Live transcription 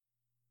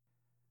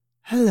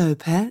Hello,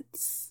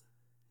 pets.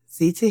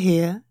 Zita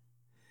here.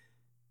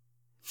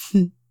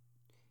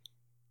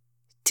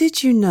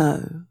 Did you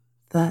know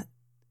that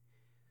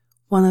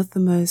one of the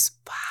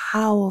most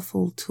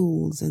powerful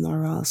tools in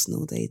our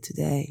arsenal day to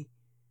day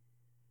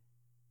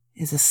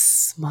is a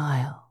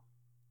smile?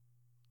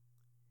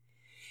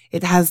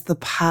 It has the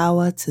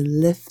power to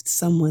lift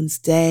someone's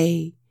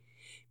day,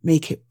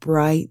 make it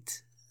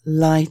bright,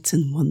 light,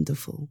 and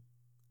wonderful.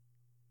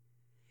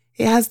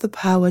 It has the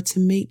power to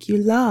make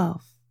you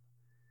laugh,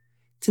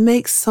 to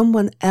make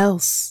someone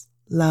else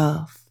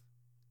laugh,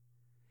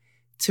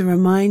 to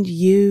remind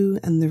you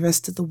and the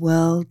rest of the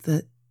world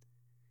that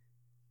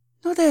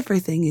not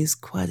everything is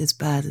quite as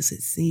bad as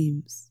it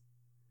seems.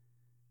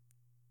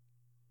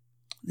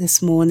 This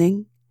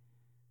morning,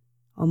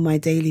 on my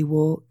daily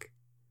walk,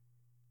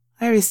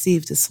 I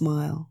received a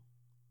smile,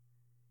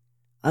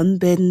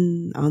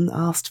 unbidden,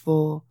 unasked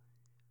for,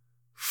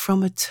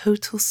 from a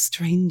total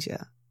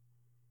stranger,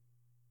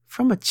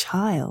 from a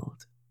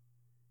child.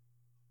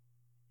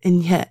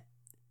 And yet,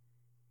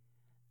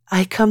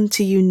 I come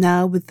to you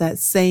now with that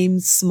same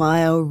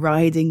smile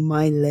riding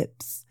my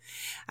lips,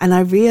 and I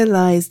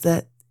realize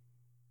that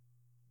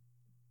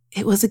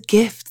it was a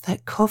gift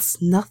that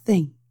costs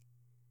nothing,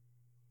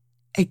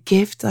 a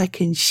gift I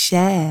can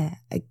share,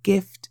 a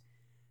gift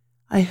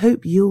I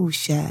hope you'll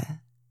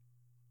share.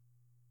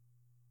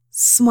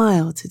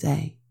 Smile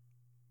today.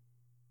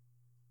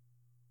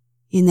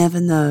 You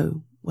never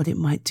know what it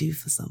might do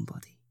for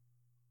somebody.